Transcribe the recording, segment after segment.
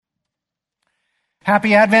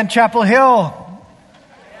Happy Advent, Chapel Hill.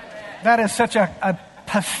 That is such a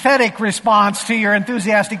pathetic response to your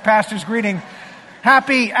enthusiastic pastor's greeting.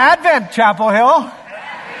 Happy Advent, Chapel Hill.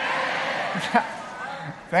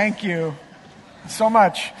 Thank you so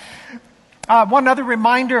much. One other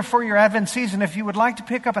reminder for your Advent season, if you would like to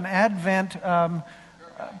pick up an Advent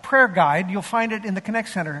prayer guide, you'll find it in the Connect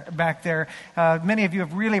Center back there. Many of you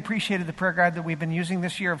have really appreciated the prayer guide that we've been using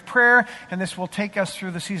this year of prayer, and this will take us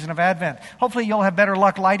through the season of Advent. Hopefully you'll have better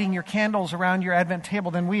luck lighting your candles around your Advent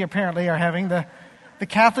table than we apparently are having. The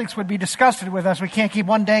Catholics would be disgusted with us. We can't keep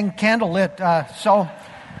one dang candle lit. So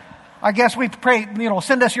I guess we pray,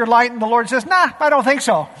 send us your light, and the Lord says, nah, I don't think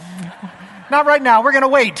so. Not right now. We're going to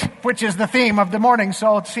wait, which is the theme of the morning,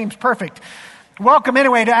 so it seems perfect. Welcome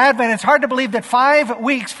anyway to Advent. It's hard to believe that 5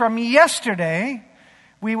 weeks from yesterday,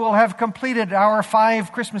 we will have completed our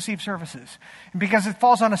 5 Christmas Eve services. And because it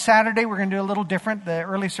falls on a Saturday, we're going to do a little different. The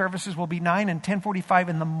early services will be 9 and 10:45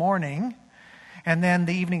 in the morning. And then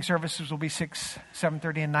the evening services will be 6,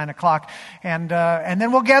 7:30, and 9 o'clock. And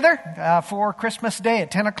then we'll gather for Christmas Day at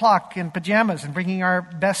 10 o'clock in pajamas and bringing our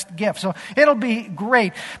best gifts. So it'll be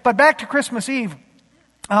great. But back to Christmas Eve.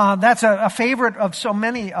 That's a favorite of so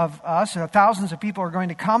many of us. Thousands of people are going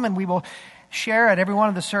to come, and we will share at every one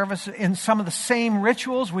of the services in some of the same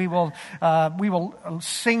rituals. We will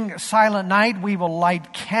sing Silent Night. We will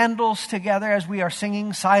light candles together as we are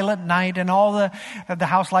singing Silent Night, and all the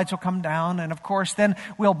house lights will come down. And of course, then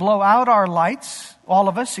we'll blow out our lights, all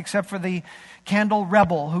of us, except for the candle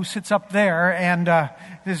rebel who sits up there, and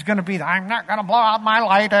is going to be, I'm not going to blow out my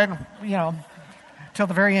light, till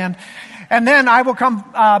the very end. And then I will come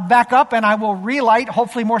back up and I will relight,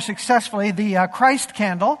 hopefully more successfully, the Christ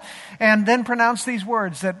candle, and then pronounce these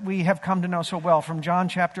words that we have come to know so well from John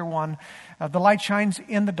chapter 1. The light shines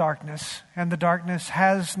in the darkness, and the darkness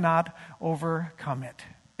has not overcome it.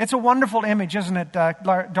 It's a wonderful image, isn't it?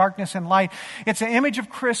 Darkness and light. It's an image of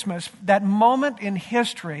Christmas, that moment in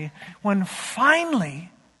history when finally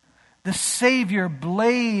the Savior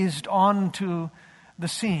blazed onto the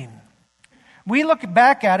scene. We look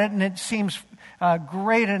back at it and it seems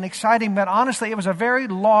great and exciting, but honestly, it was a very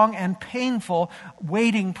long and painful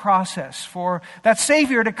waiting process for that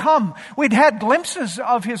Savior to come. We'd had glimpses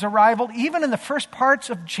of His arrival even in the first parts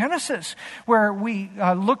of Genesis, where we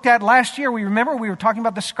looked at last year. We were talking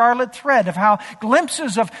about the scarlet thread, of how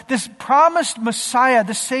glimpses of this promised Messiah,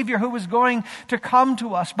 the Savior who was going to come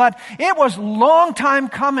to us. But it was a long time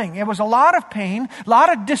coming. It was a lot of pain, a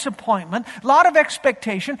lot of disappointment, a lot of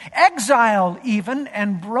expectation, exile even,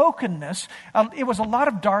 and brokenness. It was a lot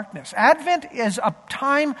of darkness. Advent is a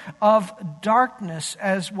time of darkness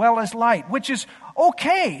as well as light, which is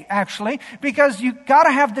okay, actually, because you got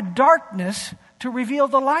to have the darkness to reveal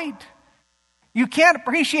the light. You can't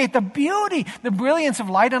appreciate the beauty, the brilliance of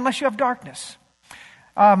light unless you have darkness.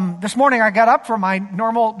 This morning I got up for my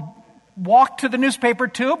normal walk to the newspaper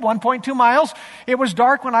tube, 1.2 miles. It was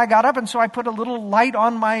dark when I got up, and so I put a little light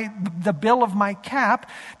on the bill of my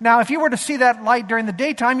cap. Now, if you were to see that light during the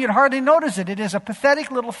daytime, you'd hardly notice it. It is a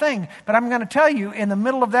pathetic little thing. But I'm going to tell you, in the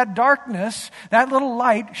middle of that darkness, that little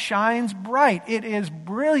light shines bright. It is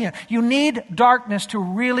brilliant. You need darkness to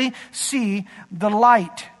really see the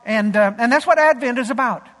light. And that's what Advent is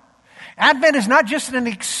about. Advent is not just an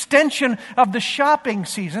extension of the shopping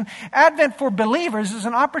season. Advent for believers is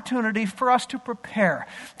an opportunity for us to prepare,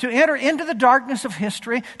 to enter into the darkness of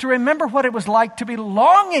history, to remember what it was like to be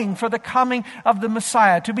longing for the coming of the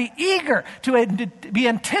Messiah, to be eager, to be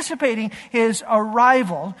anticipating His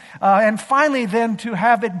arrival, and finally then to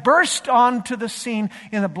have it burst onto the scene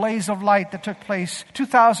in the blaze of light that took place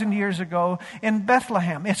 2,000 years ago in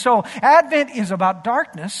Bethlehem. And so Advent is about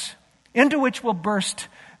darkness into which will burst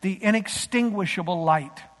the inextinguishable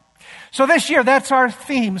light. So this year, that's our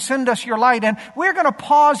theme, Send Us Your Light. And we're going to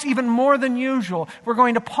pause even more than usual. We're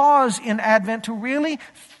going to pause in Advent to really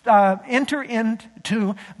enter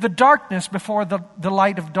into the darkness before the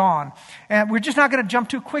light of dawn. And we're just not going to jump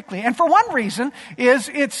too quickly. And for one reason is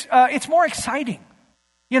it's more exciting.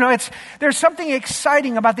 There's something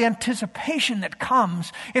exciting about the anticipation that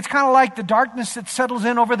comes. It's kind of like the darkness that settles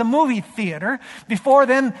in over the movie theater. Before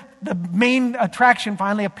then, the main attraction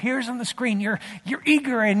finally appears on the screen. You're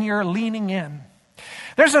eager and you're leaning in.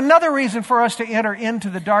 There's another reason for us to enter into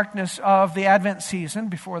the darkness of the Advent season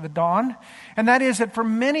before the dawn, and that is that for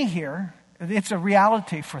many here, it's a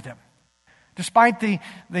reality for them. Despite the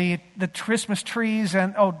Christmas trees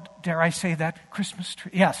and, dare I say that? Christmas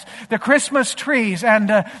tree? Yes. The Christmas trees and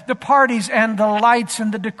the parties and the lights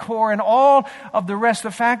and the decor and all of the rest.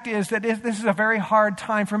 The fact is that this is a very hard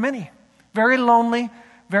time for many. Very lonely,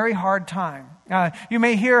 very hard time. You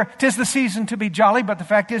may hear, "'Tis the season to be jolly," but the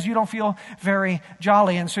fact is you don't feel very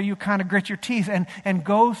jolly, and so you kind of grit your teeth and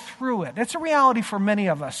go through it. It's a reality for many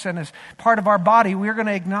of us, and as part of our body, we're going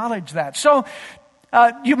to acknowledge that. So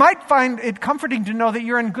you might find it comforting to know that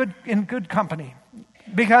you're in good company,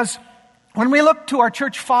 because when we look to our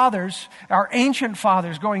church fathers, our ancient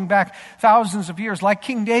fathers going back thousands of years, like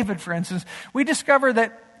King David, for instance, we discover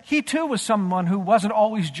that he too was someone who wasn't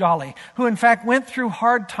always jolly, who in fact went through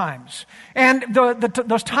hard times. And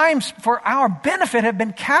those times for our benefit have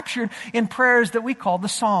been captured in prayers that we call the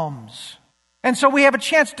Psalms. And so we have a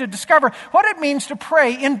chance to discover what it means to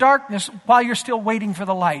pray in darkness while you're still waiting for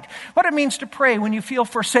the light. What it means to pray when you feel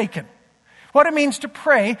forsaken. What it means to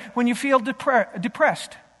pray when you feel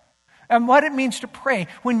depressed. And what it means to pray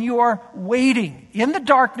when you are waiting in the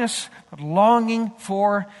darkness, but longing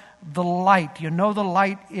for the light. You know the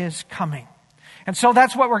light is coming. And so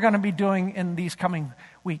that's what we're going to be doing in these coming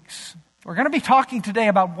weeks. We're going to be talking today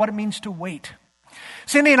about what it means to wait.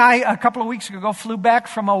 Cindy and I, a couple of weeks ago, flew back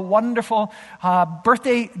from a wonderful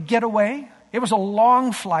birthday getaway. It was a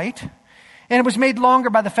long flight. And it was made longer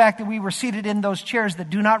by the fact that we were seated in those chairs that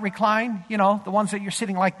do not recline. You know, the ones that you're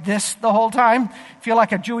sitting like this the whole time. Feel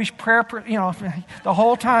like a Jewish prayer, the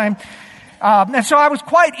whole time. And so I was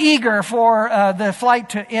quite eager for the flight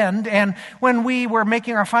to end. And when we were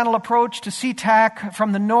making our final approach to SeaTac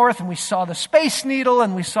from the north, and we saw the Space Needle,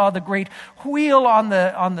 and we saw the great wheel on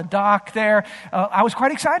the dock there, I was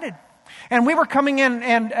quite excited. And we were coming in,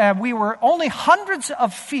 and we were only hundreds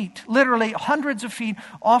of feet, literally hundreds of feet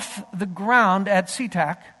off the ground at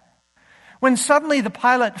SeaTac, when suddenly the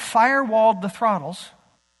pilot firewalled the throttles.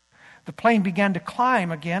 The plane began to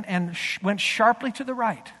climb again and went sharply to the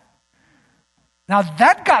right. Now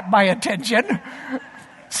that got my attention.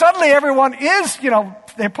 Suddenly everyone is,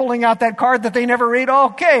 they're pulling out that card that they never read.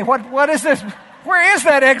 Okay, what is this? Where is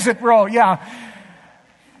that exit row? Yeah.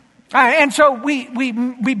 And so we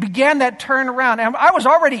began that turnaround. And I was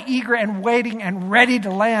already eager and waiting and ready to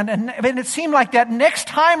land. And it seemed like that next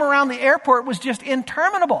time around the airport was just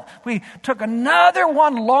interminable. We took another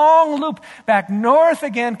one long loop back north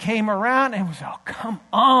again, came around, and it was, oh, come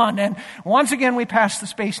on. And once again, we passed the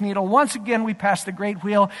Space Needle. Once again, we passed the Great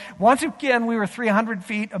Wheel. Once again, we were 300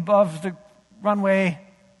 feet above the runway.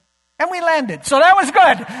 And we landed. So that was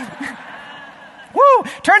good. Woo!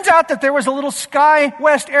 Turns out that there was a little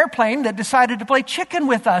SkyWest airplane that decided to play chicken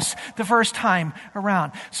with us the first time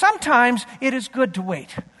around. Sometimes it is good to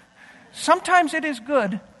wait. Sometimes it is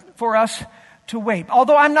good for us to wait.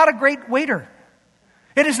 Although I'm not a great waiter.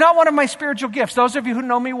 It is not one of my spiritual gifts. Those of you who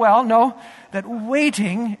know me well know that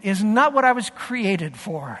waiting is not what I was created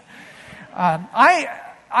for.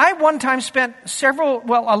 I one time spent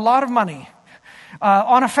a lot of money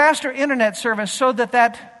on a faster internet service so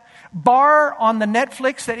that bar on the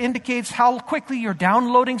Netflix that indicates how quickly you're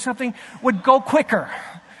downloading something would go quicker.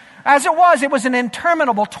 As it was an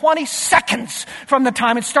interminable 20 seconds from the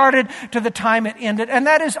time it started to the time it ended, and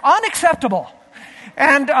that is unacceptable.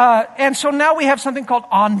 And so now we have something called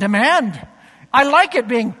on demand. I like it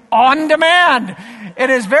being on demand. It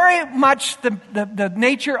is very much the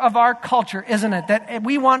nature of our culture, isn't it? That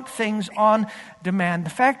we want things on demand.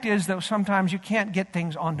 The fact is, though, sometimes you can't get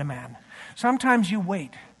things on demand. Sometimes you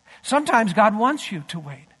wait. Sometimes God wants you to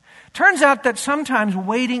wait. Turns out that sometimes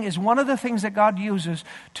waiting is one of the things that God uses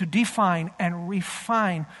to define and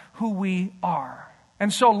refine who we are.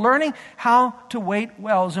 And so learning how to wait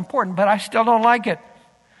well is important, but I still don't like it.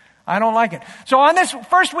 I don't like it. So on this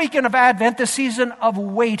first weekend of Advent, the season of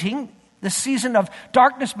waiting, the season of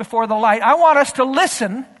darkness before the light, I want us to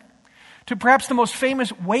listen to perhaps the most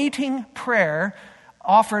famous waiting prayer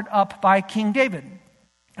offered up by King David.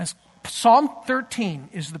 Psalm 13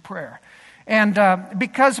 is the prayer. And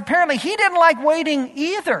because apparently he didn't like waiting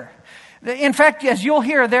either. In fact, as you'll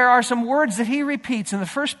hear, there are some words that he repeats in the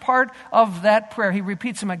first part of that prayer. He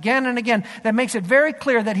repeats them again and again. That makes it very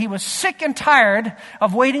clear that he was sick and tired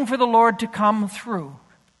of waiting for the Lord to come through.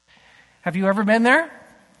 Have you ever been there?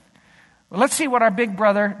 Well, let's see what our big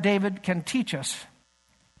brother David can teach us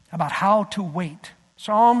about how to wait.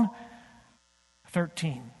 Psalm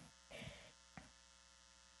 13.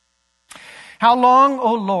 How long,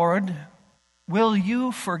 O Lord, will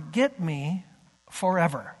you forget me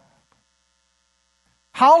forever?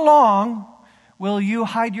 How long will you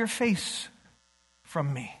hide your face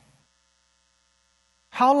from me?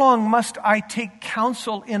 How long must I take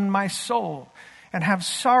counsel in my soul and have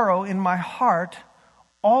sorrow in my heart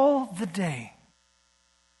all the day?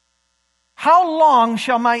 How long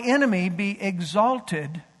shall my enemy be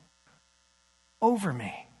exalted over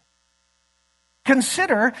me?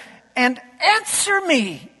 Consider and answer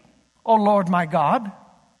me, O Lord my God.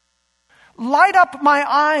 Light up my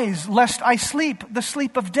eyes, lest I sleep the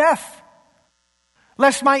sleep of death.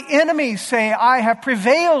 Lest my enemies say, I have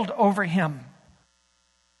prevailed over him.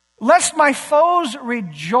 Lest my foes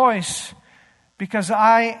rejoice, because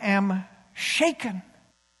I am shaken.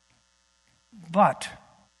 But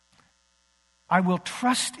I will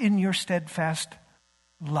trust in your steadfast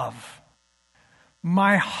love.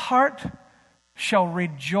 My heart shall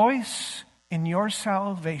rejoice in your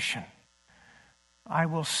salvation. I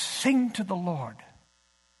will sing to the Lord,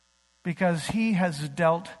 because he has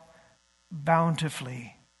dealt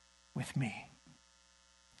bountifully with me.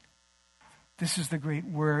 This is the great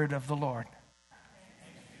word of the Lord.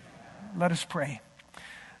 Let us pray.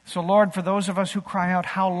 So, Lord, for those of us who cry out,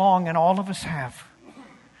 how long, and all of us have,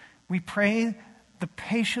 we pray the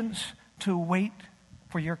patience to wait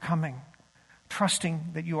for your coming,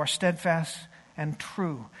 trusting that you are steadfast and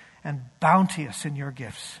true and bounteous in your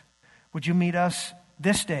gifts. Would you meet us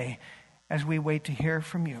this day as we wait to hear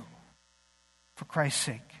from you? For Christ's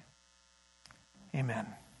sake. Amen.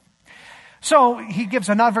 So he gives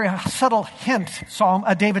another very subtle hint,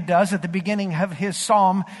 David does, at the beginning of his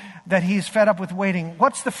psalm, that he's fed up with waiting.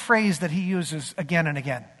 What's the phrase that he uses again and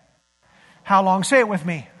again? How long? Say it with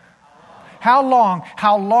me. How long?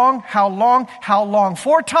 How long? How long? How long?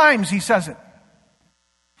 4 times he says it.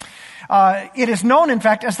 It is known, in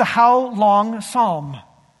fact, as the How Long Psalm.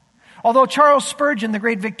 Although Charles Spurgeon, the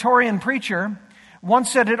great Victorian preacher,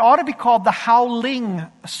 once said it ought to be called the Howling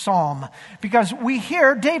Psalm, because we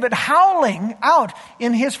hear David howling out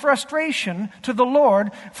in his frustration to the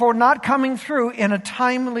Lord for not coming through in a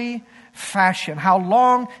timely fashion. How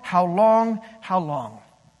long? How long? How long?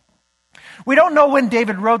 We don't know when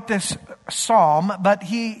David wrote this psalm, but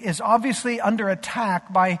he is obviously under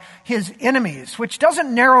attack by his enemies, which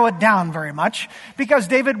doesn't narrow it down very much, because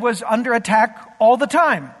David was under attack all the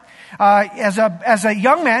time. As a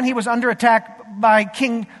young man, he was under attack by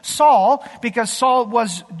King Saul because Saul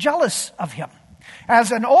was jealous of him.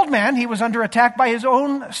 As an old man, he was under attack by his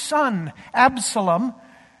own son, Absalom,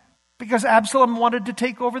 because Absalom wanted to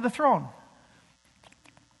take over the throne.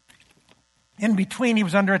 In between, he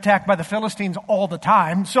was under attack by the Philistines all the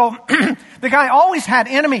time. So the guy always had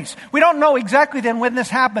enemies. We don't know exactly then when this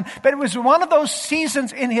happened, but it was one of those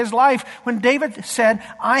seasons in his life when David said,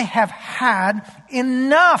 I have had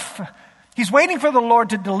enough. He's waiting for the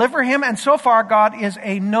Lord to deliver him, and so far God is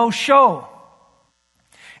a no-show.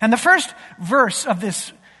 And the first verse of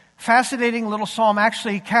this fascinating little psalm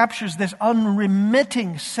actually captures this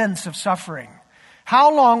unremitting sense of suffering.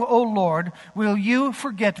 How long, O Lord, will you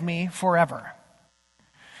forget me forever?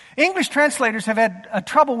 English translators have had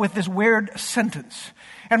trouble with this weird sentence,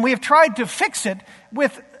 and we have tried to fix it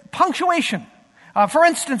with punctuation. For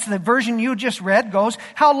instance, the version you just read goes,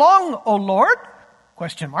 how long, O Lord? ?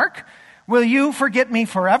 Will you forget me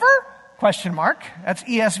forever? ? That's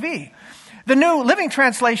ESV. The New Living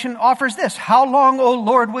Translation offers this, how long, O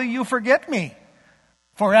Lord, will you forget me?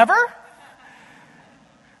 Forever?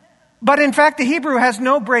 But in fact, the Hebrew has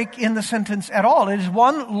no break in the sentence at all. It is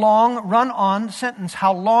one long, run-on sentence.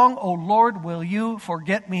 How long, O Lord, will you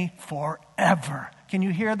forget me forever? Can you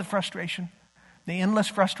hear the frustration? The endless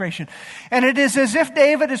frustration. And it is as if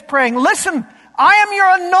David is praying, listen, I am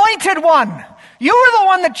your anointed one. You are the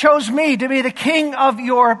one that chose me to be the king of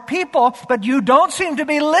your people, but you don't seem to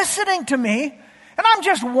be listening to me. And I'm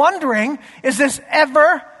just wondering, is this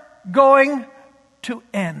ever going to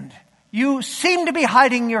end? You seem to be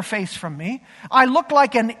hiding your face from me. I look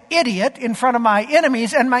like an idiot in front of my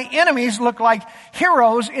enemies, and my enemies look like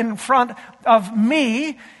heroes in front of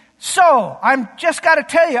me. So, I'm just got to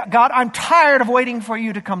tell you, God, I'm tired of waiting for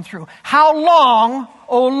you to come through. How long,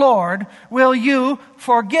 O Lord, will you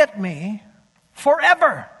forget me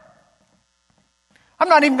forever? I'm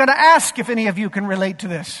not even going to ask if any of you can relate to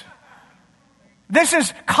this. This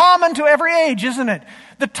is common to every age, isn't it?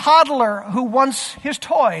 The toddler who wants his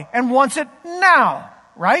toy and wants it now,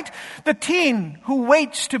 right? The teen who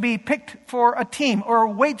waits to be picked for a team or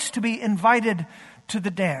waits to be invited to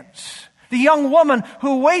the dance. The young woman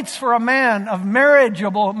who waits for a man of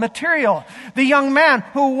marriageable material. The young man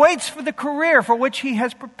who waits for the career for which he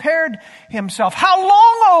has prepared himself. How long,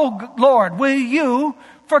 O Lord, will you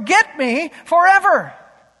forget me forever?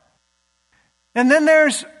 And then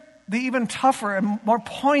there's the even tougher and more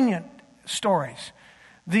poignant stories.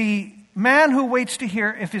 The man who waits to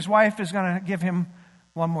hear if his wife is going to give him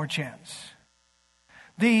one more chance.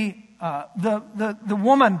 The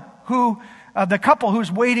woman who, the couple who's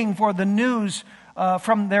waiting for the news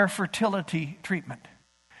from their fertility treatment.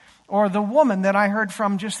 Or the woman that I heard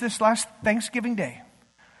from just this last Thanksgiving Day,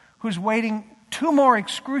 who's waiting 2 more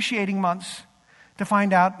excruciating months to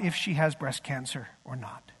find out if she has breast cancer or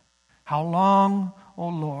not. How long, O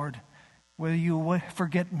Lord, will you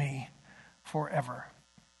forget me forever?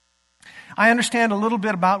 I understand a little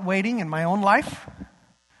bit about waiting in my own life.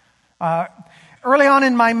 Early on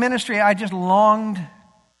in my ministry, I just longed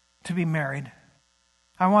to be married.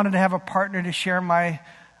 I wanted to have a partner to share my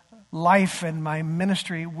life and my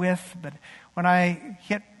ministry with. But when I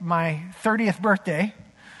hit my 30th birthday,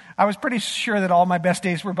 I was pretty sure that all my best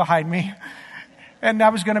days were behind me. And I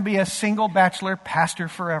was going to be a single bachelor pastor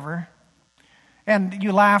forever. And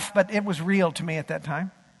you laugh, but it was real to me at that time.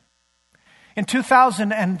 In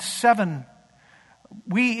 2007,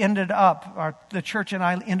 the church and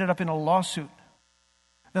I ended up in a lawsuit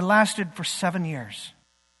that lasted for 7 years.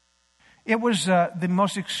 It was the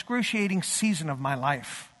most excruciating season of my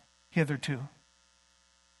life hitherto.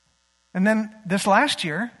 And then this last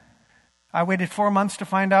year, I waited 4 months to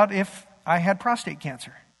find out if I had prostate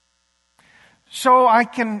cancer. So I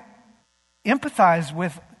can empathize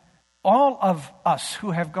with all of us who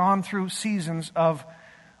have gone through seasons of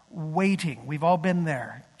waiting. We've all been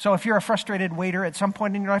there. So if you're a frustrated waiter at some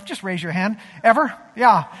point in your life, just raise your hand. Ever?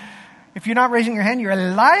 Yeah. If you're not raising your hand, you're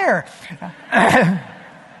a liar.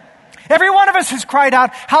 Every one of us has cried out,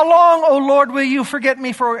 how long, O Lord, will you forget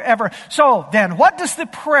me forever? So then, what does the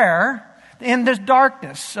prayer in this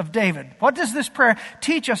darkness of David, what does this prayer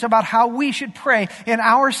teach us about how we should pray in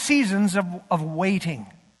our seasons of waiting?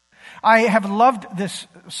 I have loved this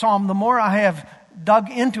psalm. The more I have dug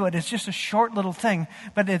into it, it's just a short little thing,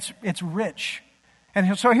 but it's rich.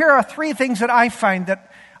 And so here are 3 things that I find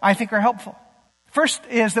that I think are helpful. First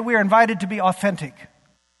is that we are invited to be authentic.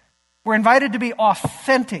 We're invited to be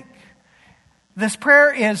authentic. This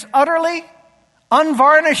prayer is utterly,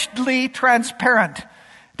 unvarnishedly transparent.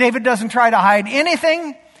 David doesn't try to hide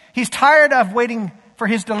anything. He's tired of waiting for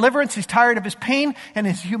his deliverance. He's tired of his pain and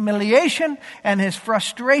his humiliation and his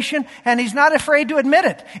frustration, and he's not afraid to admit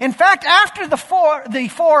it. In fact, after the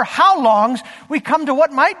four how longs, we come to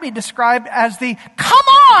what might be described as the "Come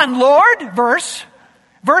on, Lord" verse.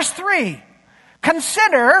 Verse 3.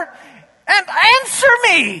 Consider and answer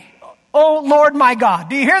me, O Lord my God.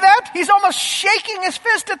 Do you hear that? He's almost shaking his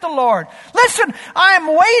fist at the Lord. Listen, I am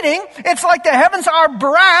waiting. It's like the heavens are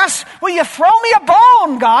brass. Will you throw me a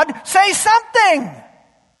bone, God? Say something.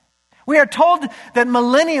 We are told that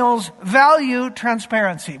millennials value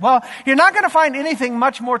transparency. Well, you're not going to find anything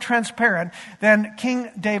much more transparent than King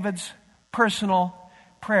David's personal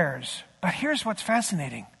prayers. But here's what's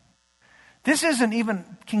fascinating. This isn't even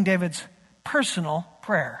King David's personal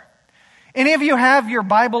prayer. Any of you have your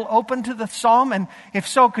Bible open to the psalm? And if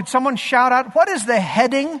so, could someone shout out, what is the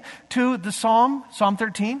heading to the psalm? Psalm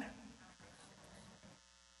 13?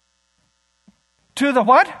 To the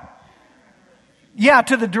what? Yeah,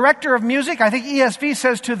 to the director of music. I think ESV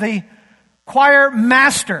says to the choir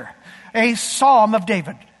master, a psalm of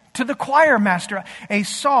David. To the choir master, a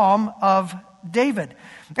psalm of David.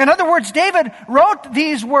 In other words, David wrote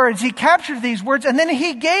these words, he captured these words, and then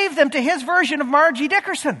he gave them to his version of Margie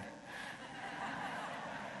Dickerson.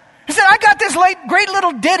 He said, I got this great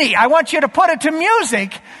little ditty. I want you to put it to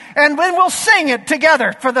music, and then we'll sing it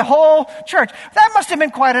together for the whole church. That must have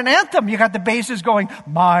been quite an anthem. You got the basses going,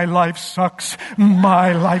 my life sucks,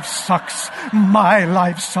 my life sucks, my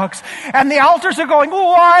life sucks. And the altars are going,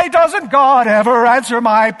 why doesn't God ever answer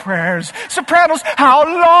my prayers? Sopranos, how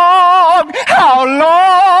long, how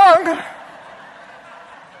long?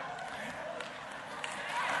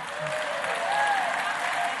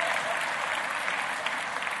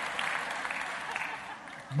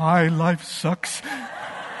 My life sucks.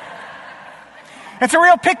 It's a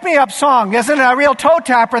real pick-me-up song, isn't it? A real toe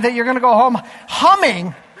tapper that you're going to go home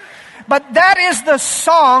humming. But that is the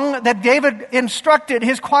song that David instructed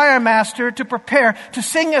his choir master to prepare to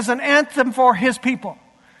sing as an anthem for his people.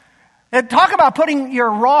 And talk about putting your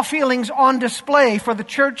raw feelings on display for the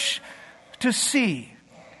church to see.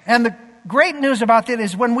 And the great news about that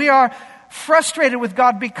is when we are frustrated with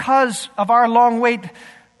God because of our long wait,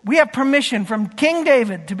 we have permission from King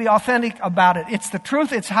David to be authentic about it. It's the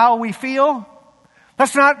truth. It's how we feel.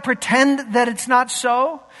 Let's not pretend that it's not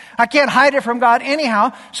so. I can't hide it from God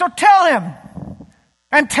anyhow. So tell him.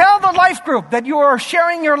 And tell the life group that you are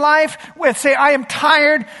sharing your life with. Say, I am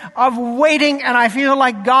tired of waiting and I feel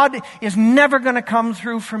like God is never going to come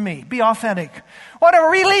through for me. Be authentic. What a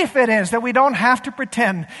relief it is that we don't have to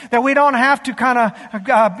pretend, that we don't have to kind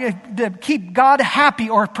of keep God happy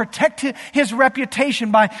or protect his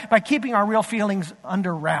reputation by keeping our real feelings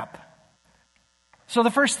under wrap. So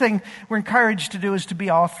the first thing we're encouraged to do is to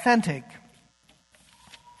be authentic.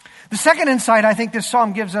 The second insight I think this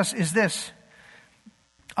psalm gives us is this.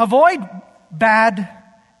 Avoid bad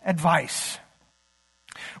advice.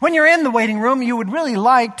 When you're in the waiting room, you would really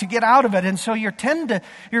like to get out of it, and so you're going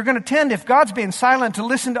to tend, if God's being silent, to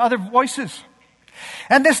listen to other voices.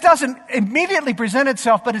 And this doesn't immediately present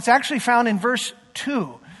itself, but it's actually found in verse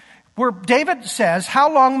 2, where David says,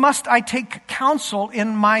 "How long must I take counsel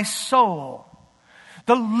in my soul?"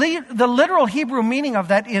 The literal Hebrew meaning of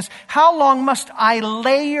that is, how long must I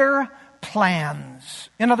layer plans?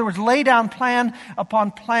 In other words, lay down plan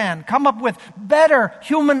upon plan. Come up with better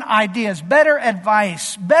human ideas, better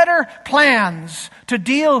advice, better plans to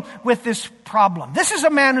deal with this problem. This is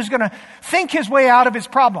a man who's going to think his way out of his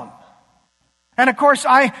problem. And of course,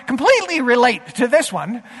 I completely relate to this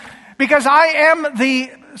one because I am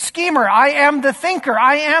the schemer. I am the thinker.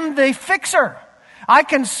 I am the fixer. I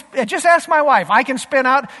can, just ask my wife, I can spin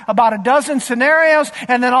out about a dozen scenarios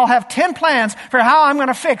and then I'll have 10 plans for how I'm going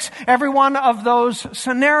to fix every one of those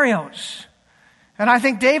scenarios. And I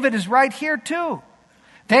think David is right here too.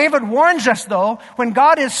 David warns us though, when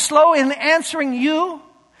God is slow in answering you,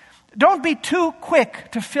 don't be too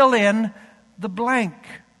quick to fill in the blank.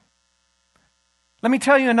 Let me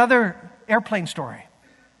tell you another airplane story.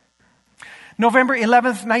 November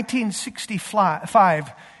 11th,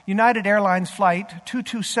 1965, United Airlines Flight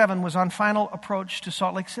 227 was on final approach to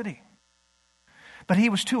Salt Lake City. But he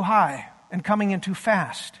was too high and coming in too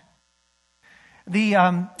fast.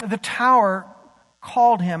 The tower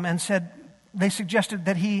called him and they suggested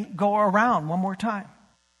that he go around one more time.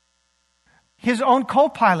 His own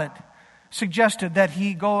co-pilot suggested that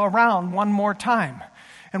he go around one more time.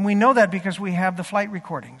 And we know that because we have the flight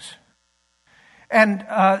recordings.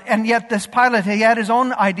 And yet this pilot, he had his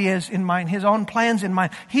own ideas in mind, his own plans in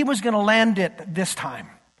mind. He was going to land it this time.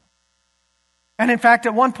 And in fact,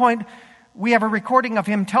 at one point, we have a recording of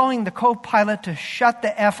him telling the co-pilot to shut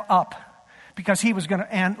the F up because he was going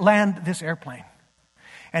to land this airplane.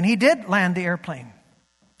 And he did land the airplane,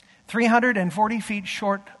 340 feet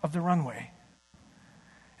short of the runway.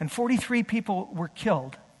 And 43 people were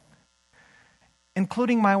killed,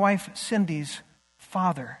 including my wife Cindy's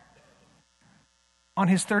father, on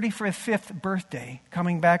his 35th birthday,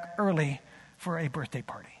 coming back early for a birthday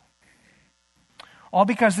party. All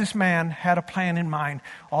because this man had a plan in mind.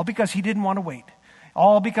 All because he didn't want to wait.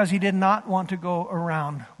 All because he did not want to go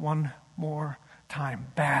around one more time.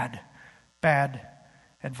 Bad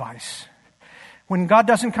advice. When God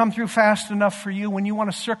doesn't come through fast enough for you, when you want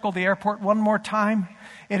to circle the airport one more time,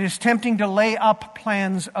 it is tempting to lay up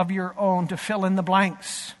plans of your own to fill in the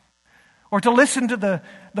blanks. Or to listen to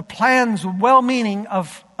the plans, well-meaning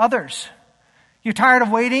of others. You're tired of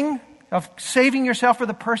waiting, of saving yourself for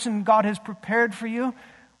the person God has prepared for you?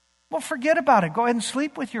 Well, forget about it. Go ahead and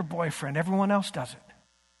sleep with your boyfriend. Everyone else does it.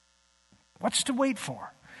 What's to wait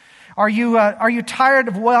for? Are you tired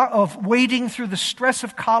of waiting through the stress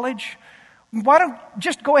of college? Why don't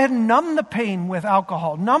just go ahead and numb the pain with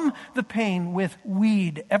alcohol? Numb the pain with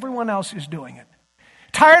weed. Everyone else is doing it.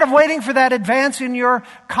 Tired of waiting for that advance in your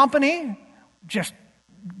company? Just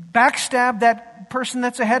backstab that person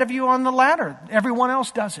that's ahead of you on the ladder. Everyone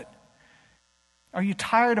else does it. Are you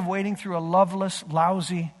tired of waiting through a loveless,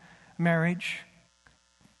 lousy marriage?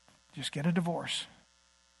 Just get a divorce.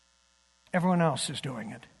 Everyone else is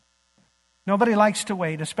doing it. Nobody likes to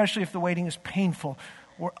wait, especially if the waiting is painful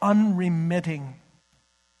or unremitting.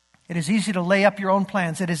 It is easy to lay up your own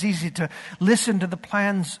plans. It is easy to listen to the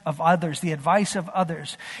plans of others, the advice of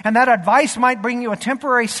others. And that advice might bring you a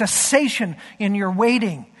temporary cessation in your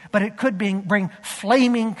waiting, but it could bring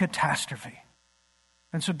flaming catastrophe.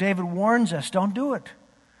 And so David warns us, don't do it.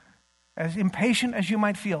 As impatient as you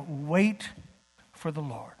might feel, wait for the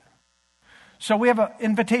Lord. So we have an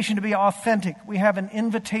invitation to be authentic. We have an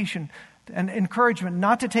invitation and encouragement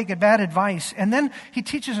not to take bad advice. And then he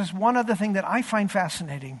teaches us one other thing that I find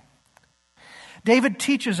fascinating. David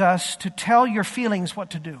teaches us to tell your feelings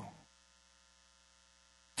what to do.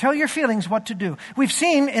 Tell your feelings what to do. We've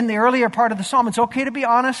seen in the earlier part of the psalm, it's okay to be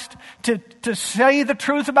honest, to say the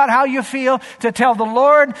truth about how you feel, to tell the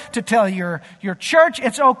Lord, to tell your church,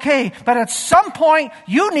 it's okay. But at some point,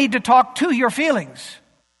 you need to talk to your feelings.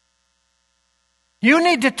 You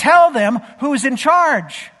need to tell them who's in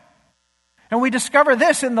charge. And we discover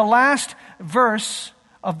this in the last verse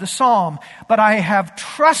of the psalm. But I have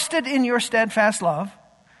trusted in your steadfast love.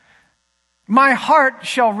 My heart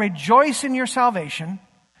shall rejoice in your salvation.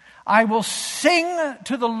 I will sing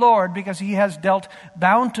to the Lord because he has dealt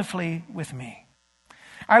bountifully with me.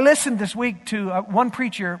 I listened this week to one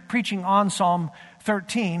preacher preaching on Psalm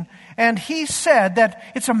 13, and he said that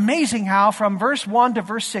it's amazing how from verse 1 to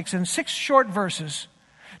verse 6, in 6 short verses,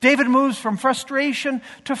 David moves from frustration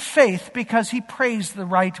to faith because he prays the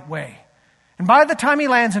right way. And by the time he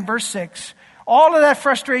lands in verse 6, All of that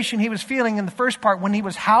frustration he was feeling in the first part when he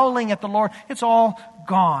was howling at the Lord, it's all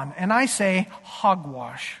gone. And I say,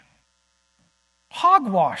 hogwash.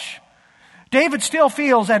 Hogwash. David still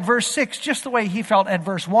feels at verse 6 just the way he felt at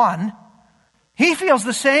verse 1. He feels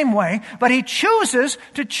the same way, but he chooses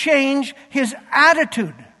to change his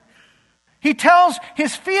attitude. He tells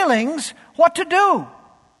his feelings what to do.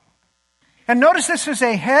 And notice this is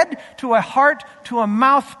a head to a heart to a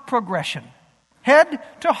mouth progression. Head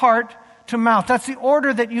to heart to mouth. That's the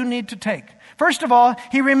order that you need to take. First of all,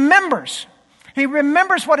 he remembers. He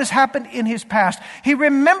remembers what has happened in his past. He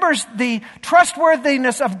remembers the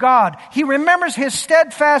trustworthiness of God. He remembers his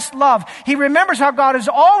steadfast love. He remembers how God has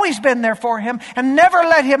always been there for him and never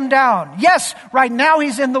let him down. Yes, right now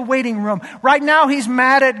he's in the waiting room. Right now he's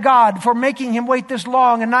mad at God for making him wait this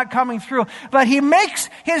long and not coming through. But he makes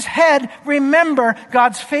his head remember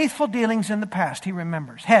God's faithful dealings in the past. He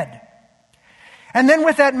remembers. Head. And then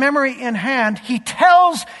with that memory in hand, he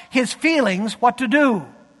tells his feelings what to do.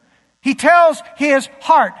 He tells his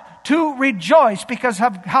heart to rejoice because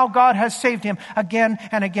of how God has saved him again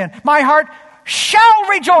and again. My heart shall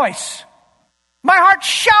rejoice. My heart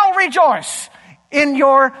shall rejoice in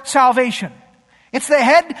your salvation. It's the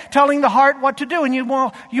head telling the heart what to do. And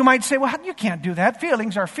you might say, well, you can't do that.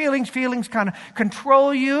 Feelings are feelings. Feelings kind of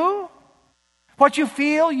control you. What you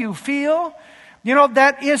feel, you feel. You know,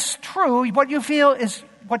 that is true. What you feel is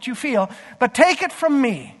what you feel. But take it from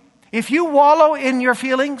me. If you wallow in your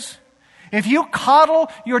feelings, if you coddle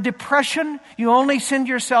your depression, you only send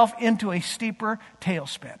yourself into a steeper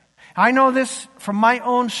tailspin. I know this from my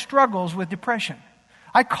own struggles with depression.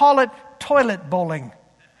 I call it toilet bowling.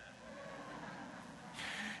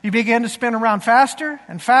 You begin to spin around faster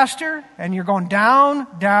and faster, and you're going down,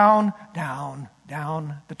 down, down,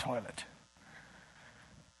 down the toilet.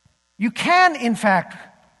 You can, in fact,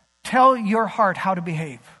 tell your heart how to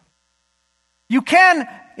behave. You can,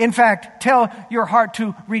 in fact, tell your heart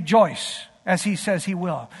to rejoice, as he says he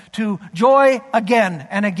will. To joy again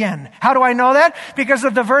and again. How do I know that? Because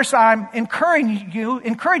of the verse I'm encouraging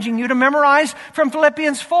you to memorize from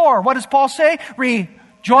Philippians 4. What does Paul say?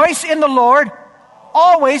 Rejoice in the Lord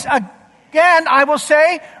always. Again, I will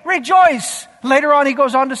say, rejoice. Later on, he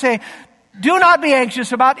goes on to say, do not be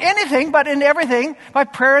anxious about anything, but in everything, by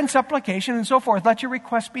prayer and supplication and so forth. Let your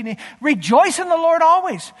requests be named. Rejoice in the Lord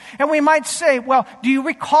always. And we might say, well, do you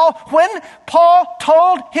recall when Paul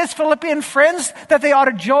told his Philippian friends that they ought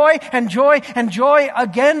to joy and joy and joy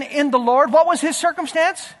again in the Lord? What was his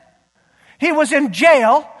circumstance? He was in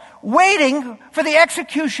jail waiting for the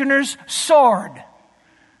executioner's sword.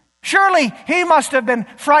 Surely he must have been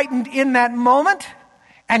frightened in that moment.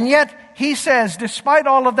 And yet, he says, despite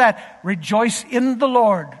all of that, rejoice in the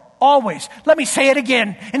Lord always. Let me say it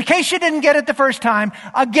again. In case you didn't get it the first time,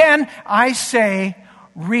 again, I say,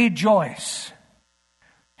 rejoice.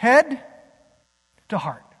 Head to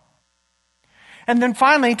heart. And then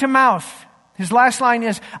finally to mouth. His last line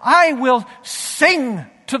is, I will sing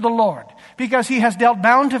to the Lord, because he has dealt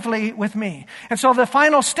bountifully with me. And so the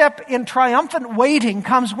final step in triumphant waiting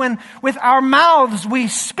comes when with our mouths we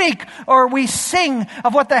speak or we sing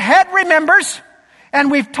of what the head remembers, and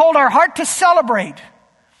we've told our heart to celebrate.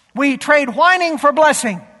 We trade whining for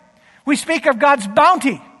blessing. We speak of God's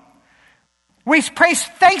bounty. We praise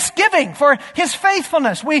thanksgiving for his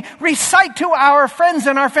faithfulness. We recite to our friends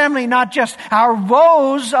and our family not just our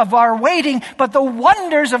woes of our waiting, but the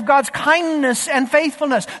wonders of God's kindness and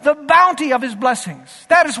faithfulness, the bounty of his blessings.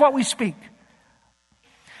 That is what we speak.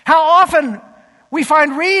 How often we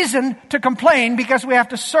find reason to complain because we have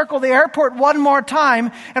to circle the airport one more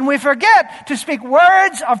time, and we forget to speak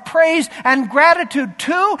words of praise and gratitude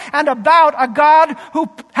to and about a God who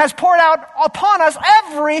has poured out upon us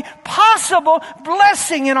every possible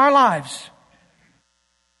blessing in our lives.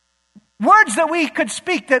 Words that we could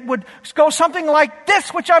speak that would go something like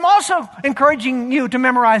this, which I'm also encouraging you to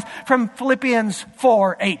memorize from Philippians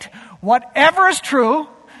 4:8. Whatever is true,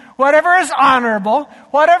 whatever is honorable,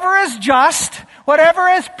 whatever is just, whatever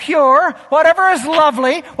is pure, whatever is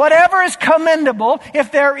lovely, whatever is commendable,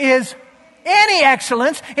 if there is any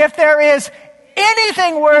excellence, if there is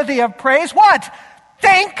anything worthy of praise, what?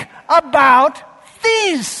 Think about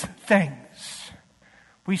these things.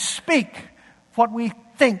 We speak what we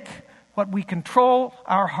think, what we control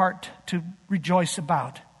our heart to rejoice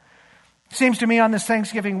about. Seems to me on this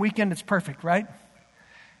Thanksgiving weekend it's perfect, right?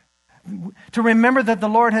 To remember that the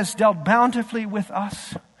Lord has dealt bountifully with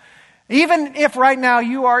us. Even if right now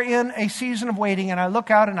you are in a season of waiting and I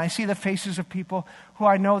look out and I see the faces of people who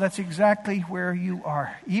I know that's exactly where you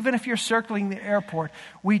are. Even if you're circling the airport,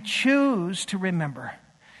 we choose to remember.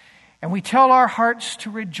 And we tell our hearts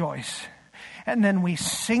to rejoice. And then we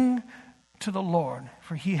sing to the Lord,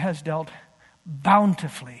 for he has dealt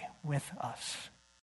bountifully with us.